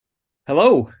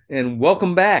Hello, and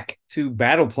welcome back to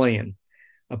Battle Plan,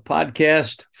 a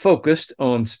podcast focused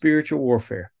on spiritual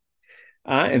warfare.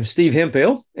 I am Steve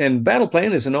Hemphill, and Battle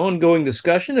Plan is an ongoing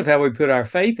discussion of how we put our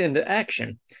faith into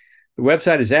action. The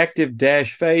website is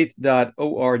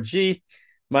active-faith.org.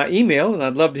 My email, and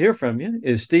I'd love to hear from you,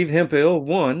 is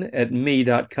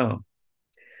stevehemphill1@me.com.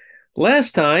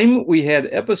 Last time we had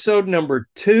episode number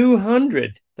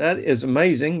 200. That is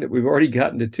amazing that we've already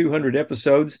gotten to 200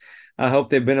 episodes. I hope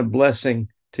they've been a blessing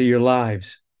to your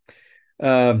lives.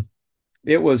 Episode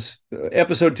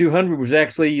 200 was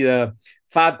actually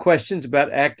 5 questions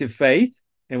about active faith,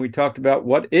 and we talked about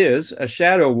what is a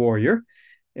shadow warrior,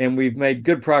 and we've made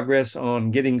good progress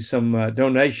on getting some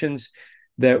donations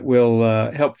that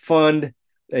will help fund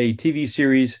a TV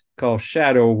series called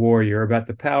Shadow Warrior about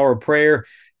the power of prayer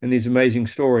and these amazing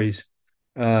stories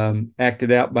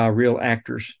acted out by real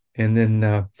actors and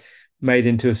then made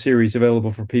into a series available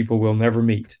for people we'll never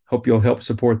meet. Hope you'll help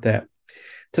support that.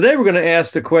 Today, we're going to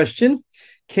ask the question,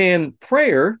 can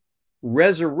prayer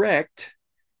resurrect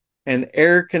an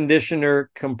air conditioner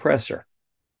compressor?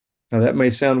 Now, that may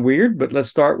sound weird, but let's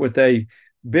start with a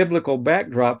biblical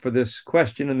backdrop for this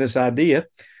question and this idea.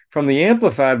 From the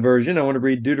Amplified Version, I want to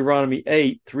read Deuteronomy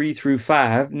 8, 3 through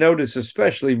 5. Notice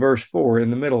especially verse 4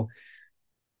 in the middle.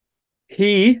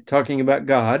 He, talking about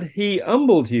God, he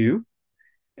humbled you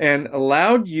and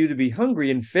allowed you to be hungry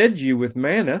and fed you with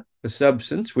manna, a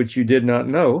substance which you did not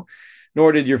know,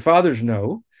 nor did your fathers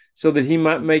know, so that he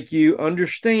might make you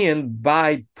understand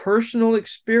by personal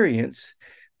experience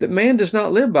that man does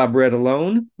not live by bread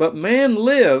alone, but man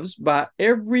lives by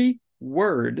every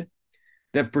word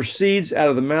that proceeds out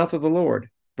of the mouth of the Lord.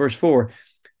 Verse 4,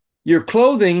 your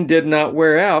clothing did not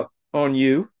wear out on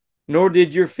you, nor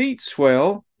did your feet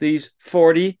swell these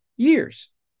 40 years.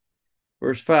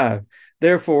 Verse 5,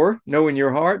 therefore, know in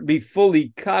your heart, be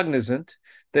fully cognizant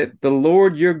that the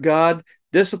Lord your God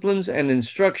disciplines and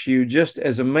instructs you just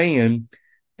as a man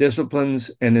disciplines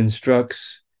and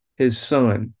instructs his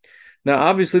son. Now,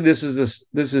 obviously, this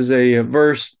is a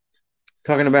verse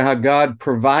talking about how God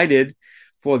provided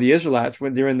for the Israelites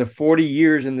when they're in the 40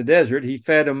 years in the desert. He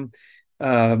fed them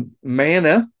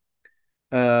manna.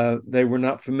 They were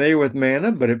not familiar with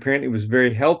manna, but apparently it was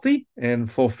very healthy and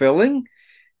fulfilling.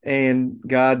 And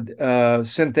God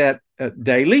sent that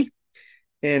daily.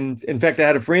 And in fact, I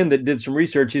had a friend that did some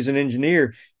research. He's an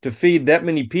engineer. To feed that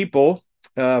many people,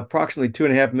 approximately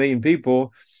 2.5 million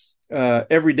people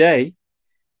every day,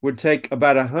 would take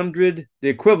about 100, the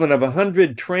equivalent of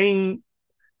 100 train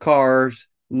cars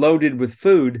loaded with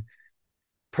food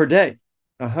per day.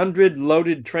 100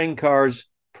 loaded train cars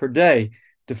per day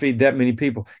to feed that many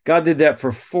people. God did that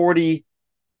for 40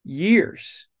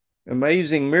 years.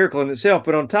 Amazing miracle in itself.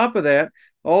 But on top of that,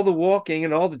 all the walking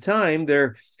and all the time,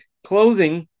 their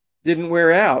clothing didn't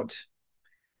wear out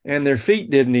and their feet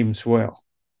didn't even swell.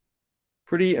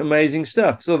 Pretty amazing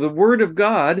stuff. So the word of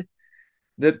God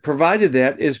that provided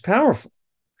that is powerful.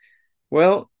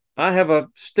 Well, I have a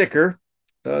sticker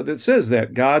that says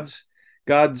that God's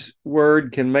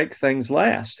word can make things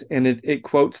last. And it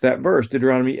quotes that verse,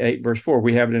 Deuteronomy 8, verse 4.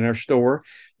 We have it in our store.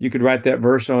 You could write that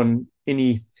verse on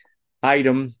any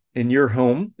item in your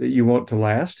home that you want to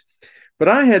last. But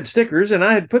I had stickers and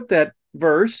I had put that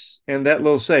verse and that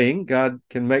little saying, God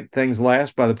can make things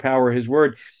last by the power of his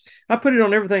word. I put it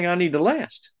on everything I need to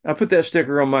last. I put that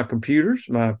sticker on my computers,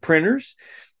 my printers,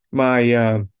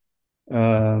 my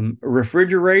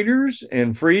refrigerators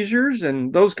and freezers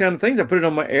and those kind of things. I put it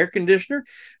on my air conditioner.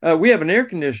 We have an air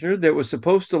conditioner that was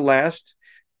supposed to last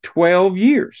 12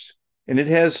 years, and it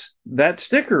has that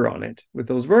sticker on it with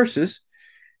those verses.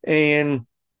 And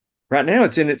right now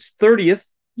it's in its 30th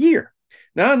year.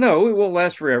 Now, I know it won't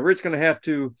last forever. It's going to have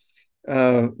to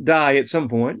die at some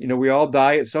point. You know, we all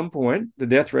die at some point. The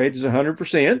death rate is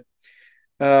 100%.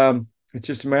 It's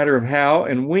just a matter of how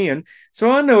and when. So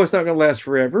I know it's not going to last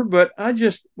forever, but I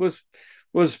just was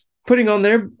putting on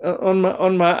there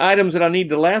on my items that I need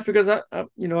to last because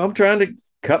I'm trying to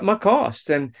cut my costs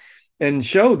and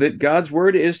show that God's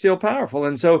word is still powerful.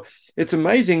 And so it's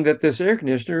amazing that this air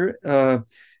conditioner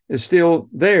is still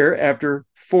there after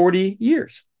 40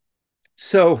 years.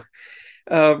 So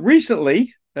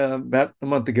recently, about a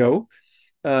month ago,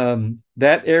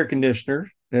 that air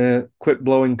conditioner quit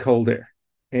blowing cold air.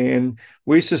 And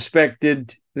we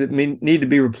suspected that it need to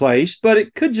be replaced, but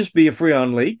it could just be a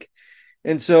Freon leak.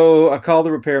 And so I called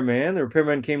the repairman. The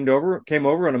repairman came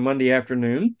over on a Monday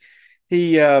afternoon.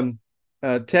 He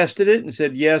tested it and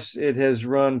said, yes, it has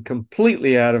run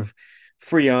completely out of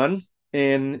Freon.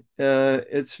 And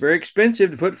it's very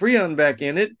expensive to put Freon back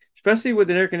in it, especially with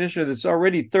an air conditioner that's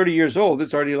already 30 years old.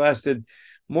 It's already lasted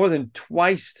more than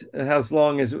twice as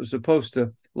long as it was supposed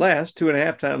to last,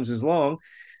 2.5 times as long.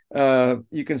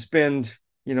 You can spend,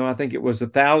 I think it was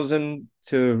 1,000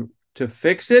 to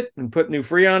fix it and put new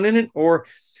Freon in it, or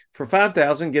for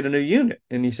 5,000 get a new unit.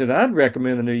 And he said, I'd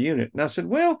recommend a new unit. And I said,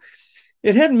 well,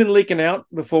 it hadn't been leaking out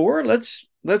before. Let's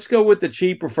go with the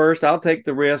cheaper first. I'll take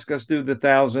the risk. Let's do the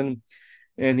 1,000.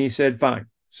 And he said, fine.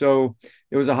 So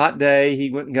it was a hot day. He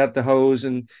went and got the hose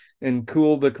and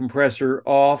cooled the compressor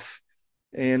off,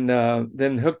 and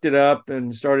then hooked it up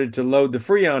and started to load the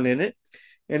Freon in it.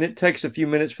 And it takes a few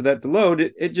minutes for that to load.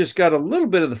 It just got a little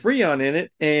bit of the Freon in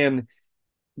it, and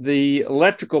the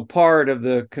electrical part of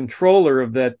the controller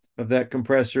of that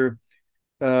compressor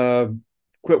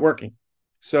quit working.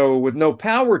 So with no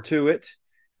power to it,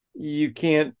 you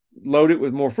can't load it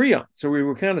with more Freon. So we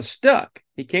were kind of stuck.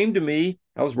 He came to me.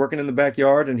 I was working in the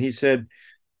backyard, and he said,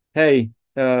 hey,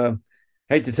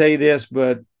 hate to tell you this,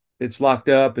 but it's locked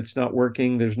up. It's not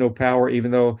working. There's no power,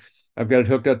 even though I've got it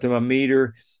hooked up to my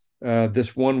meter.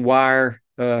 This one wire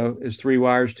is 3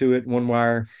 wires to it. One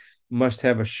wire must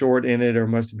have a short in it or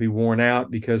must be worn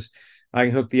out, because I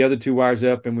can hook the other 2 wires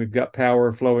up and we've got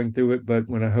power flowing through it. But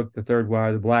when I hook the 3rd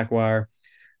wire, the black wire,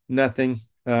 nothing.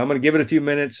 I'm going to give it a few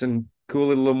minutes and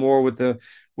cool it a little more with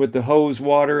the hose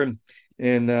water,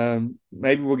 and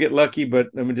maybe we'll get lucky. But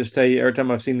let me just tell you, every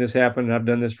time I've seen this happen, and I've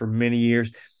done this for many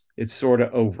years, it's sort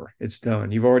of over. It's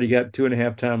done. You've already got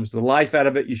 2.5 times the life out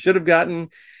of it you should have gotten.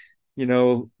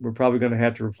 We're probably going to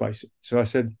have to replace it. So I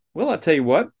said, well, I'll tell you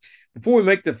what, before we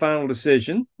make the final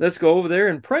decision, let's go over there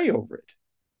and pray over it.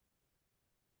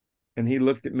 And he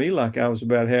looked at me like I was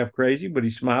about half crazy, but he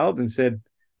smiled and said,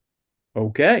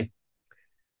 okay.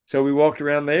 So we walked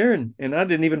around there, and I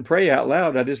didn't even pray out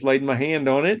loud. I just laid my hand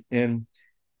on it and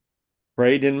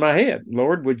prayed in my head,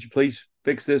 Lord, would you please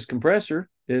fix this compressor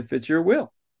if it's your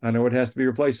will? I know it has to be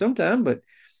replaced sometime, but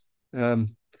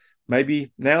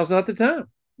maybe now's not the time.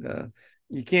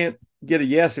 You can't get a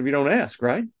yes if you don't ask,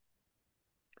 right?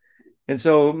 And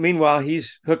so meanwhile,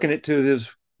 he's hooking it to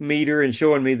his meter and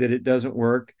showing me that it doesn't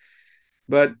work.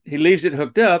 But he leaves it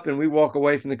hooked up, and we walk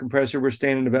away from the compressor. We're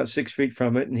standing about 6 feet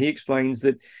from it, and he explains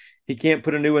that he can't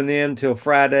put a new one in until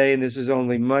Friday, and this is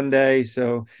only Monday,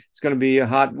 so it's going to be a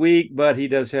hot week. But he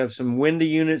does have some windy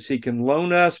units he can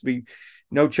loan us.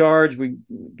 No charge. We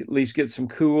at least get some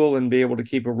cool and be able to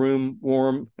keep a room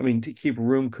warm. To keep a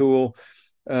room cool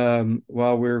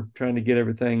while we're trying to get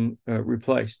everything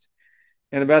replaced.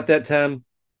 And about that time,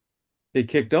 it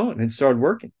kicked on and started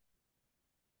working.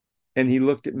 And he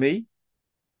looked at me,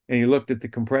 and he looked at the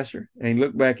compressor, and he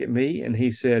looked back at me, and he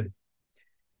said,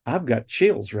 I've got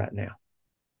chills right now.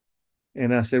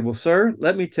 And I said, well, sir,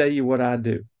 let me tell you what I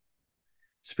do.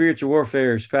 Spiritual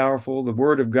warfare is powerful. The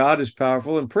word of God is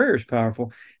powerful, and prayer is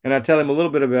powerful. And I tell him a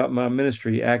little bit about my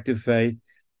ministry, Active Faith,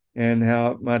 and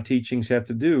how my teachings have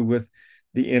to do with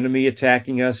the enemy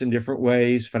attacking us in different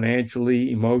ways,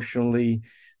 financially, emotionally,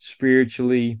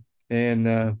 spiritually.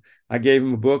 And I gave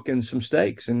him a book and some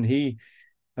steaks, and he,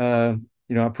 I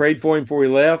prayed for him before he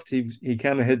left. He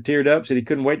kind of had teared up, said he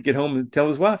couldn't wait to get home and tell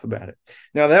his wife about it.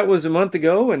 Now, that was a month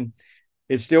ago, and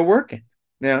it's still working.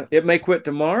 Now, it may quit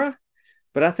tomorrow,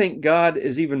 but I think God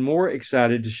is even more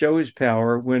excited to show his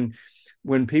power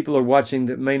when people are watching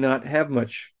that may not have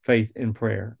much faith in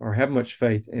prayer or have much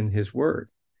faith in his word.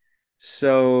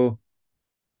 So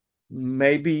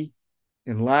maybe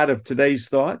in light of today's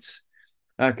thoughts,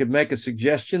 I could make a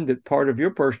suggestion that part of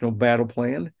your personal battle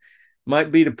plan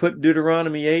might be to put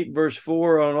Deuteronomy 8, verse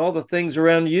 4 on all the things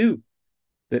around you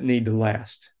that need to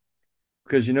last.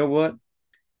 Because you know what?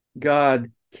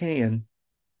 God can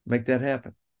make that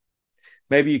happen.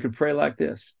 Maybe you could pray like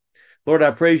this. Lord,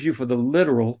 I praise you for the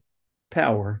literal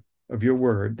power of your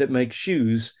word that makes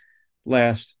shoes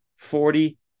last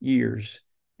 40 years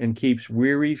and keeps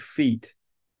weary feet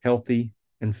healthy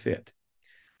and fit.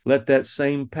 Let that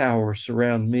same power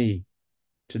surround me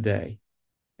today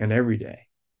and every day.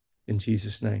 In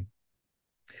Jesus' name.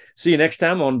 See you next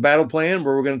time on Battle Plan,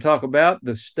 where we're going to talk about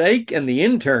the steak and the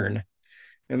intern.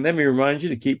 And let me remind you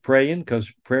to keep praying,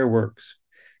 because prayer works.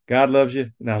 God loves you,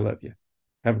 and I love you.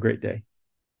 Have a great day.